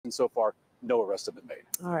and so far, no arrests have been made.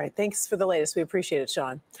 All right. Thanks for the latest. We appreciate it,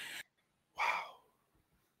 Sean.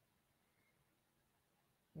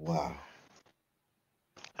 Wow.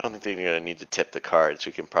 I don't think they're going to need to tip the cards.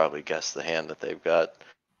 We can probably guess the hand that they've got.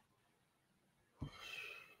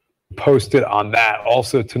 Posted on that.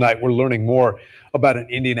 Also tonight, we're learning more about an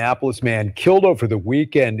Indianapolis man killed over the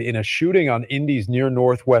weekend in a shooting on Indy's near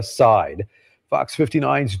northwest side. Fox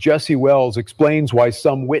 59's Jesse Wells explains why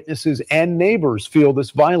some witnesses and neighbors feel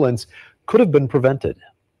this violence could have been prevented.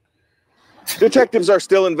 Detectives are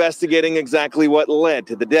still investigating exactly what led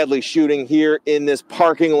to the deadly shooting here in this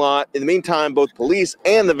parking lot. In the meantime, both police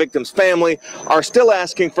and the victim's family are still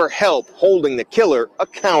asking for help holding the killer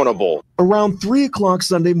accountable. Around 3 o'clock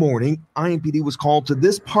Sunday morning, IMPD was called to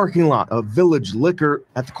this parking lot of Village Liquor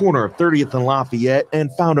at the corner of 30th and Lafayette and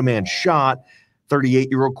found a man shot.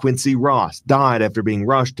 38-year-old Quincy Ross died after being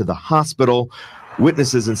rushed to the hospital.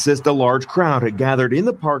 Witnesses insist a large crowd had gathered in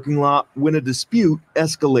the parking lot when a dispute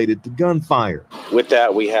escalated to gunfire. With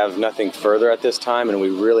that, we have nothing further at this time, and we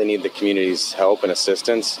really need the community's help and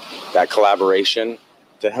assistance, that collaboration,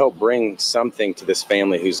 to help bring something to this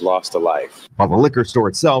family who's lost a life. While the liquor store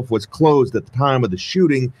itself was closed at the time of the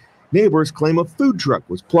shooting, neighbors claim a food truck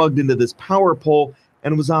was plugged into this power pole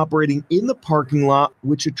and was operating in the parking lot,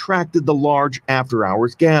 which attracted the large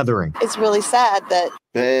after-hours gathering. It's really sad that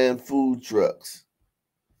ban food trucks.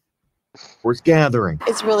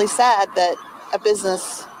 It's really sad that a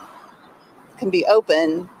business can be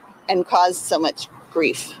open and cause so much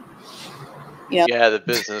grief. You know? Yeah, the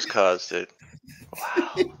business caused it.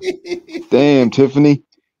 Wow. Damn, Tiffany,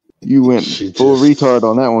 you went full retard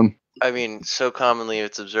on that one. I mean, so commonly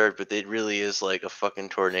it's observed, but it really is like a fucking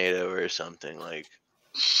tornado or something. Like,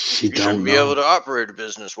 you shouldn't be able to operate a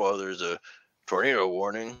business while there's a tornado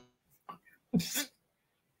warning.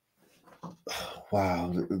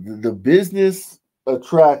 Wow, the business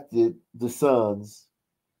attracted the sons,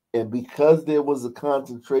 and because there was a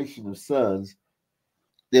concentration of sons,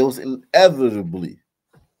 there was inevitably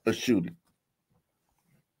a shooting.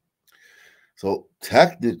 So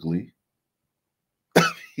technically,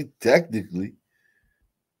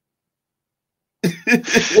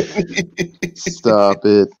 Stop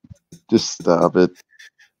it. Just stop it.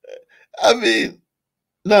 I mean,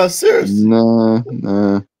 no, seriously.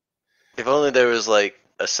 Nah. If only there was like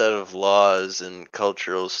a set of laws and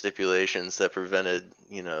cultural stipulations that prevented,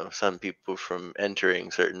 you know, some people from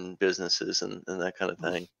entering certain businesses and that kind of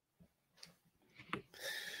thing.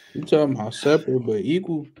 You talking about separate but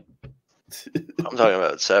equal? I'm talking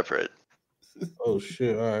about separate. Oh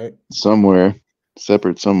shit! All right. Somewhere.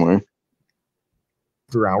 Separate somewhere.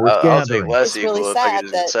 For hours I'll take less It's equal really if I sad could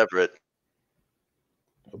just get that- separate.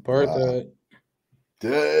 Apartheid.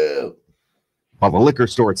 Damn. While the liquor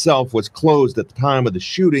store itself was closed at the time of the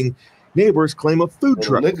shooting, neighbors claim a food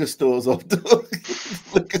truck. Liquor stores off the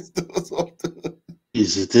liquor stores off the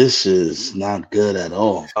This is not good at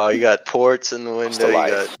all. Oh, you got ports in the window. You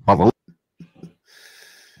got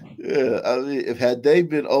Yeah, I mean, if had they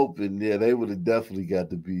been open, yeah, they would have definitely got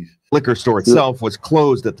the beef. Liquor store itself was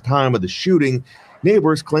closed at the time of the shooting.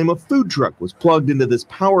 Neighbors claim a food truck was plugged into this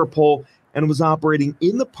power pole and was operating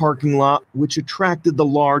in the parking lot, which attracted the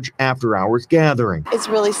large after-hours gathering. It's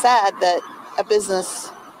really sad that a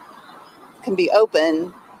business can be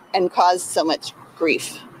open and cause so much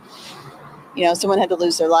grief. You know, someone had to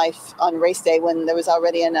lose their life on race day when there was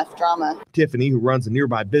already enough drama. Tiffany, who runs a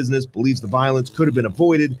nearby business, believes the violence could have been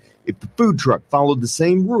avoided if the food truck followed the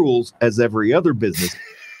same rules as every other business.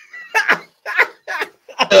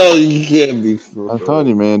 Oh, you can't be. I'm telling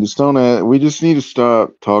you, man. Just don't. We just need to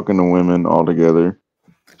stop talking to women altogether.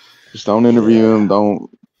 Just don't interview them.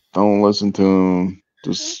 Don't listen to them.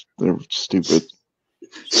 Just they're stupid.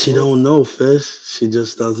 She don't know, Fish. She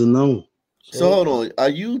just doesn't know. So hold on.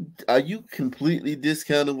 Are you completely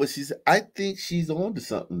discounting what she said? I think she's on to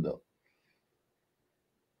something though.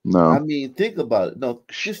 No. I mean, think about it. No,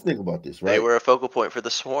 just think about this, right? They were a focal point for the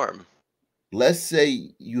swarm. Let's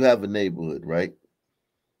say you have a neighborhood, right?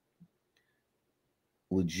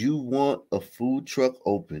 Would you want a food truck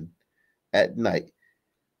open at night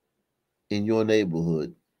in your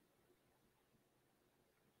neighborhood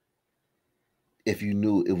if you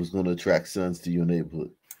knew it was going to attract sons to your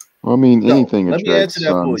neighborhood? Well, I mean, anything attracts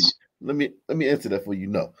that for you. sons. Let me answer that for you.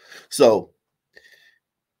 No. So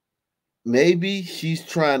maybe she's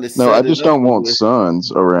trying to No, I just don't want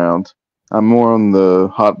sons around. I'm more on the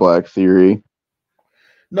hot black theory.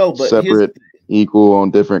 No, but separate, equal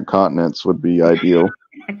on different continents would be ideal.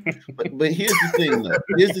 But here's the thing, though.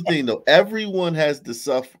 Here's the thing, though. Everyone has to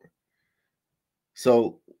suffer.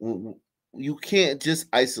 So you can't just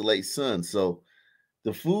isolate sons. So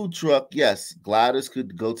The food truck, yes, gliders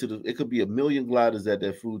could go to it could be 1 million gliders at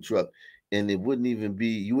that food truck, and it wouldn't even be,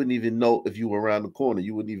 you wouldn't even know if you were around the corner.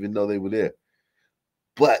 You wouldn't even know they were there.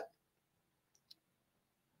 But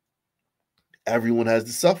everyone has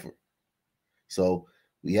to suffer. So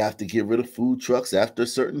we have to get rid of food trucks after a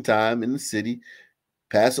certain time in the city,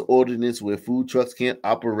 pass an ordinance where food trucks can't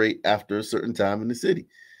operate after a certain time in the city,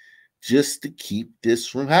 just to keep this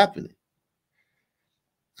from happening.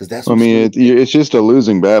 Because that's I mean, it's just a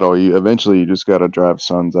losing battle. You eventually you just got to drive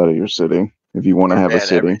sons out of your city if you want to have a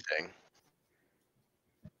city. Everything.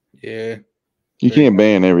 Yeah. You can't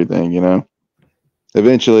ban everything, you know.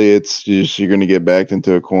 Eventually, it's just you're going to get backed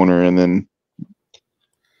into a corner, and then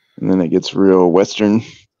it gets real Western.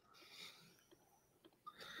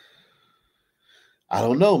 I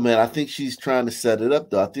don't know, man. I think she's trying to set it up,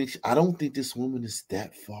 though. I don't think this woman is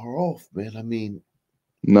that far off, man. I mean,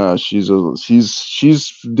 No, she's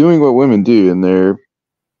doing what women do, and they're,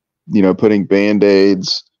 you know, putting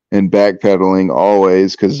band-aids and backpedaling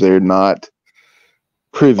always because they're not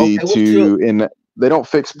privy to, and they don't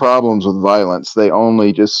fix problems with violence. They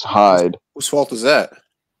only just hide. Whose fault is that?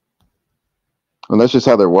 And that's just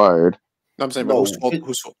how they're wired. No, I'm saying, but whose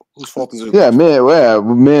fault is it? Yeah,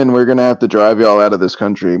 men, we're gonna have to drive y'all out of this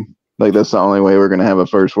country. Like that's the only way we're gonna have a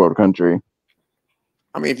first world country.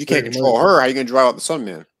 I mean, if you can't control her, how are you going to drive out the sun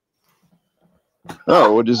man?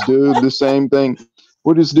 Oh, we'll just do the same thing.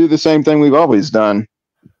 We'll just do the same thing we've always done.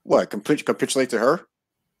 What? Capitulate to her?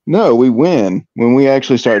 No, we win. When we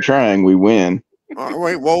actually start trying, we win. All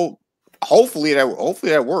right. Well, hopefully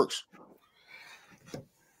that works.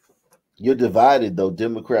 you're divided though,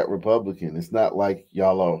 Democrat, Republican. It's not like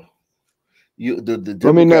y'all are.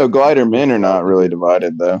 I mean, no, glider men are not really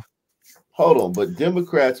divided though. Hold on, but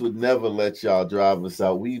Democrats would never let y'all drive us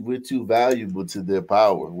out. We're too valuable to their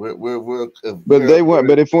power.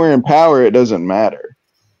 But if we're in power, it doesn't matter.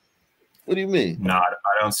 What do you mean? No, I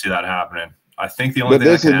don't see that happening. I think the only thing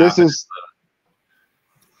this is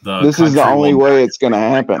the only way it's going to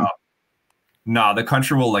happen. No, the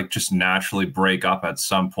country will like just naturally break up at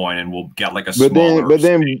some point, and we'll get like a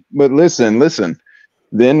But listen.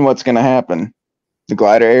 Then what's going to happen? The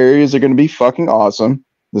glider areas are going to be fucking awesome.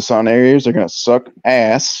 The sun areas are going to suck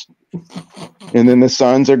ass. And then the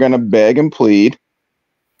sons are going to beg and plead,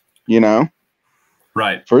 you know?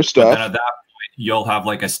 Right. For stuff. But then at that point, you'll have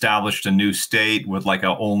like established a new state with like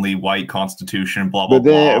a only white constitution, blah, blah,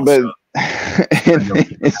 blah.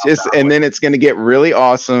 It's just, and then it's going to get really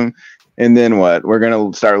awesome. And then what? We're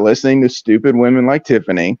going to start listening to stupid women like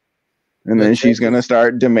Tiffany. And then she's going to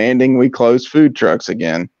start demanding we close food trucks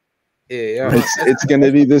again. Yeah. It's going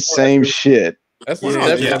to be the same shit. That's in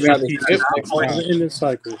this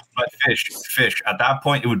cycle. But fish. At that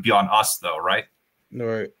point, it would be on us, though, right?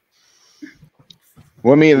 Right.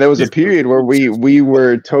 Well, I mean, there was a period where we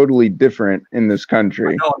were totally different in this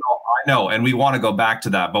country. I know, and we want to go back to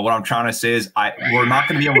that. But what I'm trying to say is, we're not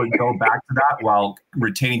going to be able to go back to that while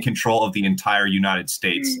retaining control of the entire United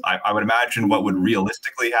States. I would imagine what would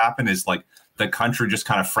realistically happen is like the country just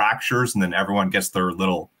kind of fractures, and then everyone gets their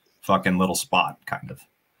little spot, kind of.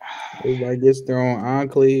 Everybody gets their own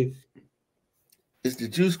enclave. It's the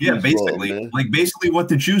Juice Crew. Yeah, basically what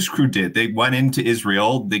the Juice Crew did. They went into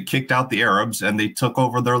Israel, they kicked out the Arabs, and they took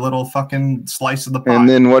over their little fucking slice of the pie. And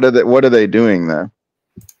then what are they doing though?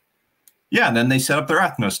 Yeah, and then they set up their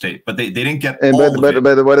ethno state, but they didn't get. But what do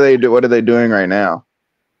they do? What are they doing right now?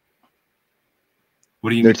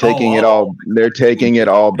 What do you mean? They're taking it all. They're taking it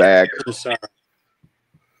all back.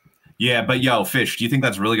 Yeah, but fish, do you think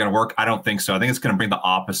that's really going to work? I don't think so. I think it's going to bring the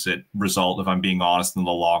opposite result, if I'm being honest, in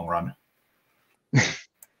the long run.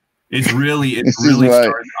 It's really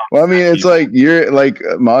like, well, I mean, it's like you're like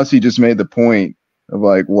Mossy just made the point of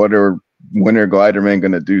like when are glidermen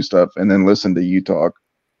going to do stuff, and then listen to you talk.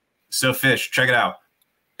 So fish, check it out.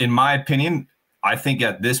 In my opinion, I think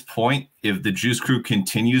at this point, if the Juice Crew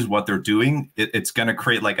continues what they're doing, it's going to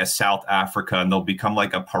create like a South Africa, and they'll become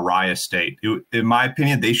like a pariah state. In my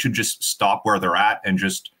opinion, they should just stop where they're at and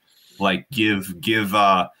just like give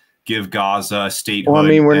Gaza statehood. Well, I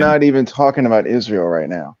mean, we're not even talking about Israel right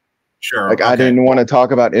now. Sure. Like, I didn't want to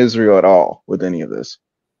talk about Israel at all with any of this.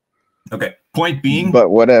 Okay. Point being,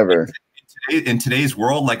 but whatever. In today's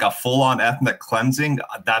world, like a full-on ethnic cleansing,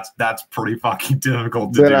 that's pretty fucking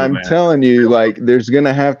difficult to do. But I'm telling you, like, there's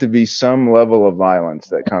gonna have to be some level of violence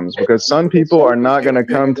that comes, because some people are not gonna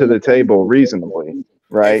come to the table reasonably,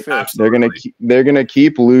 right? They're gonna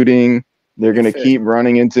keep looting. They're gonna keep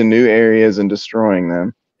running into new areas and destroying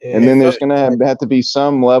them, and then there's gonna have to be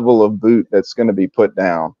some level of boot that's gonna be put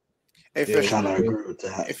down. I agree with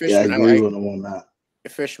that. I agree with them on that.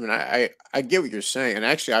 Fishman, I get what you're saying, and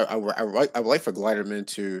actually, I would like for glidermen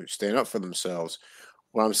to stand up for themselves.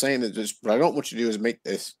 What I'm saying is, just what I don't want you to do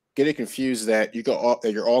is get it confused that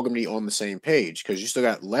you're all going to be on the same page, because you still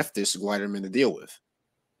got leftist glidermen to deal with.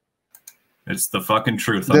 It's the fucking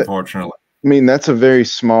truth, unfortunately. I mean, that's a very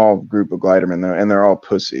small group of glidermen, though, and they're all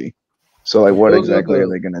pussy. So, like, what exactly are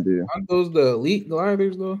they going to do? Aren't those the elite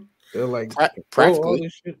gliders, though? They're like practically. all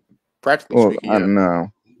this shit. Practically Well, speaking, I don't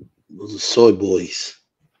know. Those are soy boys.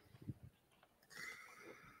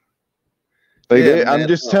 Like, Yeah, I'm man.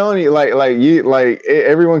 just telling you,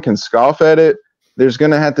 everyone can scoff at it. There's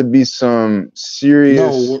going to have to be some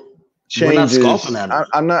serious We're not changes. scoffing at it.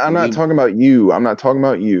 I'm not talking about you. I'm not talking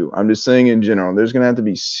about you. I'm just saying in general, there's going to have to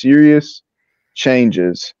be serious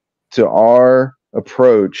changes to our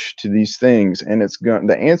approach to these things, and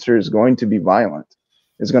the answer is going to be violent.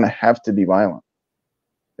 It's going to have to be violent.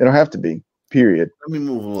 It'll have to be. Period. Let me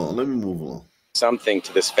move along. Something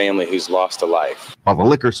to this family who's lost a life. While the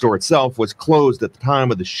liquor store itself was closed at the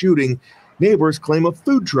time of the shooting, neighbors claim a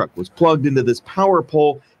food truck was plugged into this power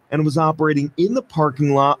pole and was operating in the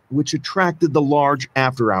parking lot, which attracted the large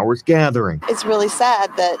after-hours gathering. It's really sad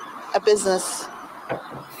that a business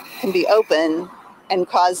can be open and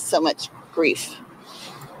cause so much grief.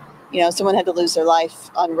 You know, someone had to lose their life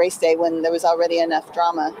on race day when there was already enough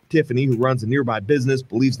drama. Tiffany, who runs a nearby business,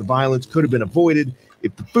 believes the violence could have been avoided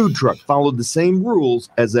if the food truck followed the same rules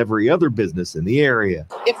as every other business in the area.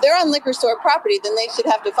 If they're on liquor store property, then they should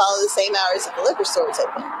have to follow the same hours that the liquor store is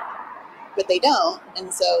open. But they don't,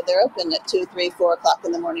 and so they're open at 2, 3, 4 o'clock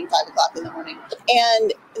in the morning, 5 o'clock in the morning.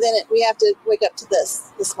 And then we have to wake up to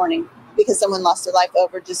this morning because someone lost their life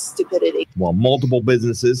over just stupidity. While multiple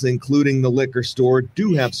businesses, including the liquor store,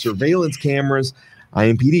 do have surveillance cameras,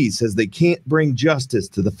 IMPD says they can't bring justice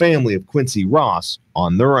to the family of Quincy Ross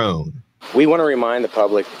on their own. We want to remind the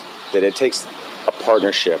public that it takes a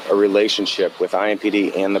partnership, a relationship with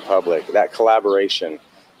IMPD and the public, that collaboration.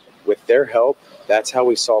 With their help, that's how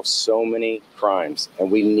we solve so many crimes,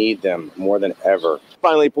 and we need them more than ever.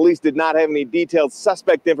 Finally, police did not have any detailed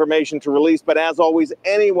suspect information to release, but as always,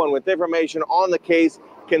 anyone with information on the case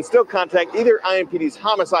can still contact either IMPD's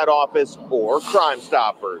homicide office or Crime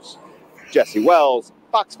Stoppers. Jesse Wells,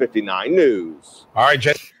 Fox 59 News. All right,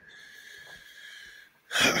 Jesse.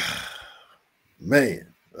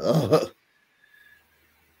 Man,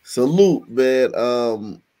 salute,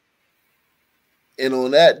 man. And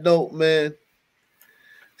on that note, man,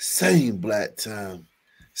 same black time,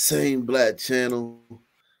 same black channel.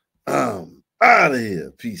 Out of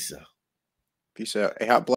here. Peace out. Peace out. Hey, how